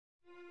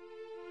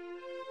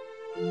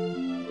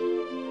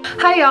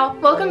Hi y'all,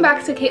 welcome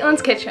back to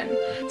Caitlin's Kitchen.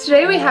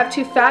 Today we have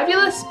two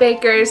fabulous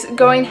bakers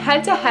going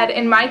head to head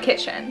in my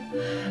kitchen.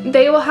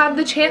 They will have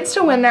the chance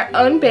to win their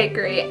own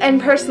bakery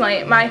and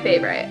personally my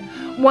favorite,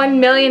 $1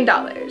 million.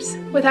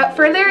 Without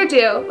further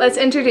ado, let's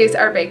introduce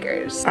our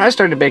bakers. I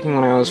started baking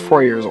when I was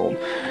 4 years old.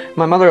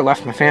 My mother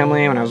left my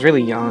family when I was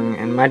really young,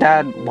 and my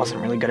dad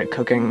wasn't really good at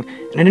cooking,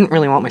 and I didn't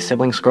really want my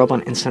siblings to grow up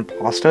on instant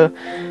pasta,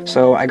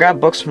 so I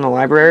grabbed books from the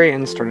library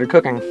and started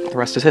cooking. The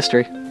rest is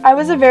history. I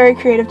was a very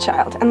creative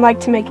child and liked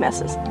to make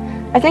messes.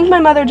 I think my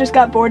mother just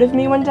got bored of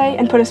me one day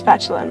and put a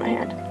spatula in my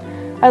hand.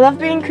 I love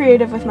being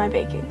creative with my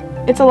baking.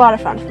 It's a lot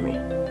of fun for me.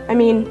 I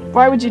mean,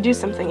 why would you do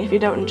something if you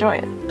don't enjoy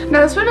it?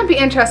 Now this wouldn't be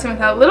interesting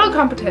without a little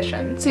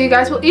competition, so you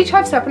guys will each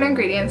have separate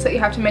ingredients that you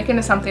have to make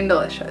into something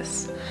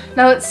delicious.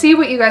 Now let's see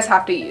what you guys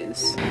have to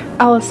use.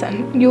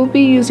 Allison, you'll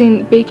be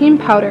using baking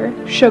powder,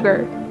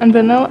 sugar, and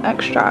vanilla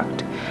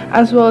extract,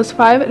 as well as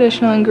 5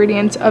 additional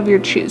ingredients of your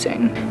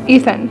choosing.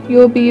 Ethan, you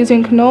will be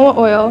using canola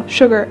oil,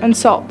 sugar, and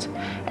salt,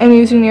 and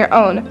using your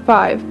own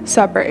 5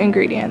 separate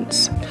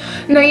ingredients.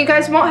 Now you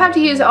guys won't have to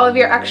use all of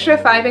your extra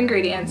 5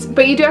 ingredients,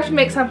 but you do have to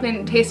make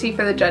something tasty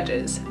for the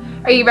judges.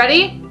 Are you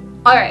ready?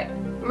 Alright,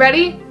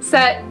 ready,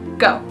 set,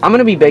 go. I'm going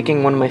to be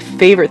baking one of my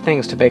favorite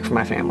things to bake for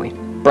my family,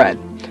 bread.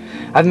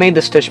 I've made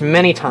this dish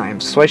many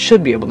times, so I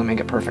should be able to make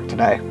it perfect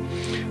today.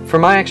 For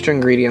my extra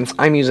ingredients,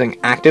 I'm using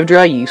active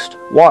dry yeast,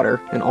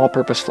 water, and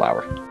all-purpose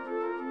flour.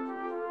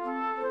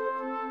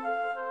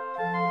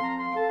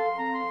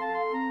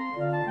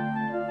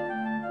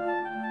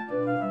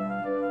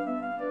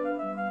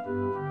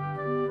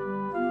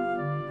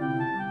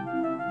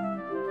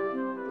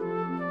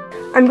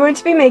 I'm going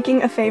to be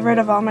making a favorite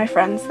of all my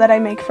friends that I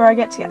make for our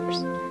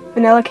get-togethers,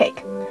 vanilla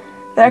cake.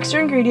 The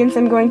extra ingredients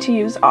I'm going to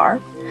use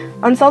are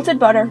unsalted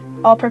butter,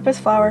 all-purpose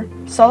flour,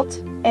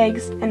 salt,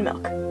 eggs, and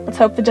milk. Let's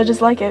hope the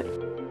judges like it.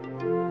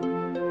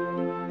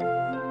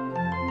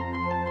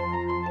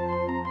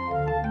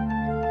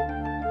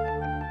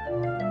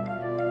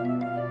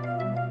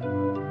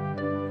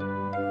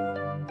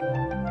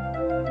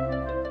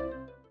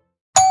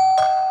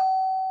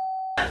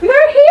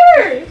 They're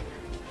here!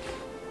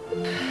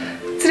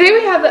 Today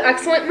we have the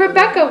excellent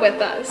Rebecca with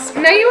us.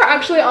 Now you were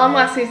actually on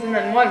last season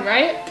and won,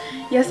 right?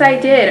 Yes, I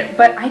did,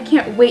 but I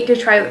can't wait to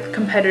try what the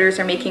competitors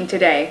are making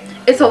today.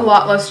 It's a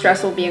lot less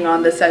stressful being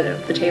on this side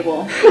of the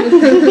table.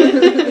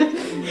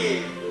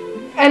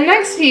 And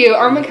next to you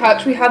on the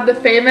couch we have the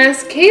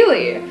famous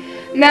Kaylee.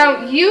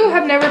 Now you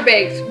have never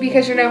baked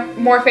because you're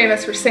more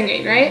famous for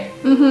singing, right?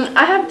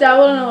 I have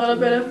dabbled in a little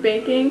bit of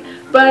baking,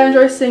 but I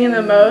enjoy singing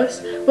the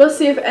most. We'll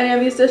see if any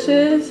of these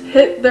dishes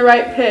hit the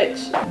right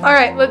pitch.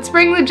 Alright, let's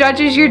bring the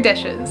judges your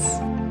dishes.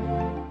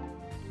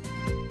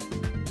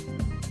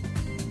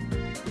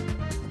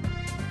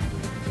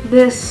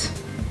 This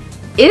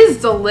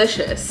is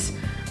delicious.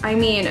 I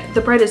mean,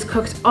 the bread is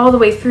cooked all the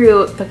way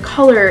through, the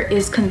color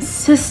is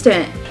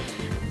consistent,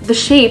 the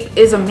shape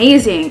is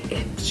amazing.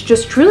 It's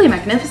just truly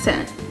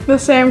magnificent. The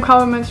same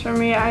compliments from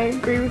me. I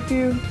agree with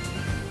you.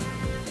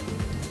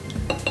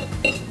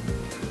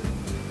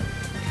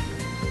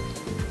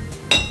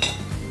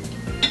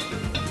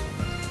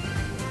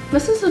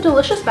 This is a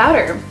delicious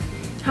batter.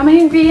 How many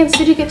ingredients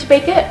did you get to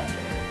bake it?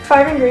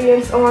 5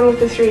 ingredients along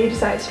with the 3 you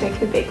decided to make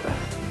the bake with.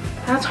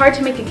 That's hard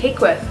to make a cake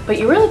with, but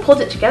you really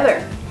pulled it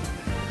together.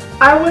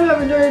 I would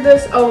have enjoyed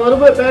this a little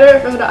bit better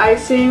if it had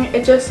icing.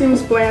 It just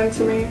seems bland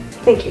to me.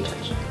 Thank you,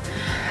 Judge.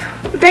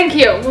 Thank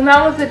you. Well,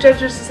 now let the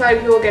judges decide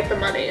who will get the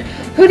money.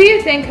 Who do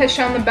you think has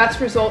shown the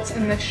best results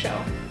in this show?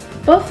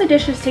 Both the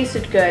dishes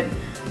tasted good,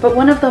 but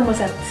one of them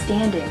was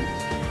outstanding.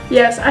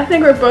 Yes, I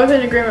think we're both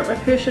in agreement with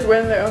who should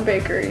win their own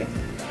bakery.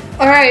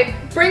 Alright,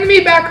 bring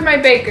me back my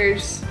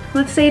bakers.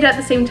 Let's say it at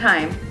the same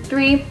time.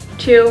 3,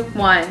 2,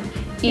 1.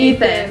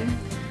 Ethan.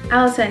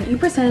 Allison, you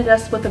presented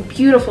us with a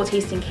beautiful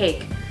tasting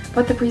cake,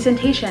 but the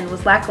presentation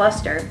was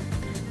lackluster.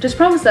 Just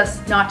promise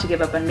us not to give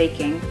up on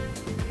baking.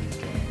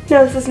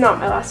 No, this is not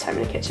my last time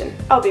in the kitchen.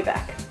 I'll be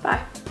back.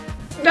 Bye.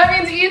 That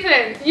means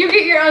Ethan, you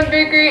get your own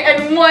bakery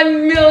and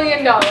 $1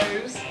 million.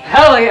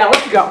 Hell yeah,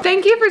 let's go!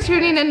 Thank you for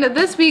tuning into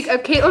this week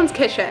of Caitlin's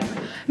Kitchen.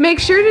 Make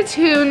sure to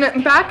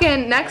tune back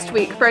in next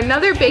week for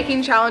another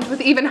baking challenge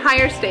with even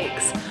higher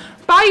stakes.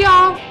 Bye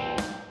y'all!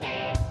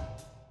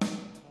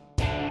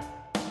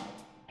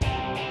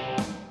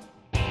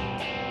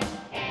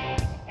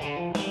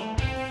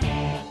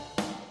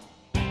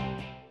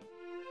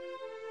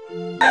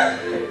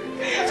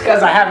 It's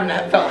because I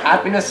haven't felt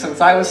happiness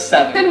since I was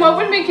 7. Then what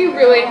would make you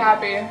really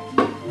happy?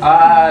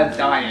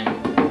 Dying.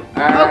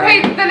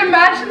 Okay, then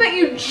imagine that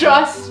you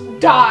just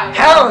died.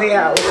 Hell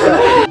yeah, let's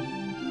go!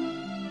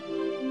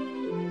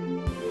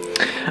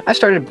 I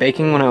started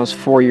baking when I was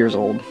 4 years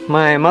old.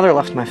 My mother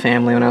left my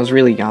family when I was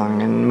really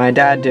young, and my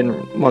dad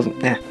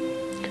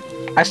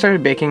I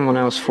started baking when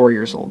I was 4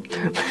 years old.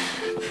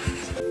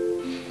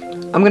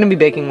 I'm gonna be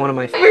baking one of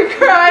my We've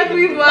cried,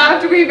 we've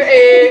laughed, we've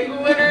ate.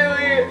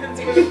 Literally, it's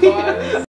been fun.